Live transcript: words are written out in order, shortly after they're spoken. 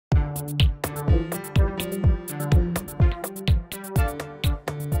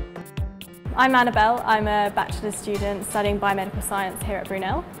I'm Annabel. I'm a bachelor's student studying biomedical science here at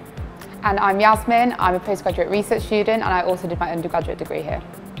Brunel. And I'm Yasmin. I'm a postgraduate research student and I also did my undergraduate degree here.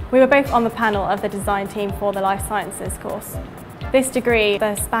 We were both on the panel of the design team for the Life Sciences course. This degree,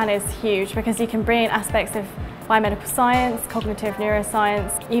 the span is huge because you can bring in aspects of biomedical science, cognitive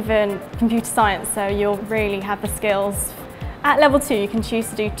neuroscience, even computer science, so you'll really have the skills. At level 2 you can choose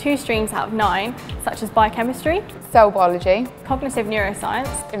to do 2 streams out of 9, such as biochemistry, Cell biology, cognitive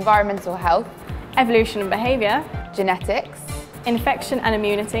neuroscience, environmental health, evolution and behaviour, genetics, infection and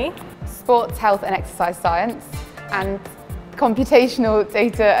immunity, sports, health and exercise science, and computational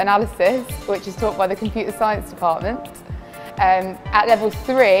data analysis, which is taught by the computer science department. At level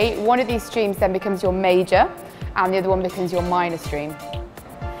 3, one of these streams then becomes your major and the other one becomes your minor stream.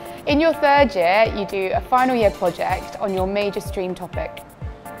 In your 3rd year, you do a final year project on your major stream topic.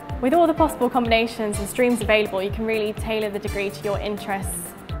 With all the possible combinations and streams available, you can really tailor the degree to your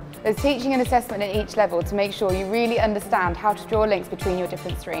interests. There's teaching and assessment at each level to make sure you really understand how to draw links between your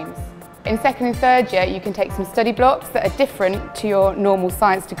different streams. In 2nd and 3rd year, you can take some study blocks that are different to your normal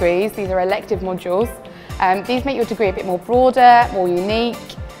science degrees. These are elective modules. These make your degree a bit more broader, more unique,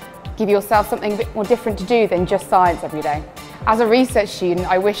 give yourself something a bit more different to do than just science every day. As a research student,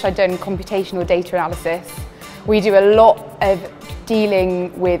 I wish I'd done computational data analysis. We do a lot of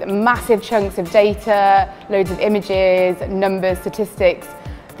dealing with massive chunks of data, loads of images, numbers, statistics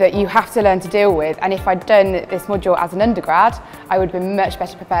that you have to learn to deal with. And if I'd done this module as an undergrad, I would have been much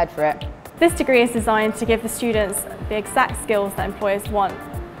better prepared for it. This degree is designed to give the students the exact skills that employers want,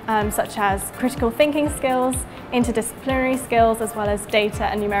 such as critical thinking skills, interdisciplinary skills, as well as data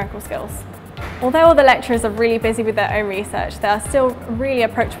and numerical skills. Although all the lecturers are really busy with their own research, they are still really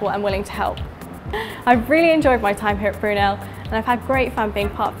approachable and willing to help. I've really enjoyed my time here at Brunel, and I've had great fun being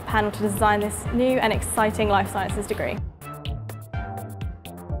part of the panel to design this new and exciting life sciences degree.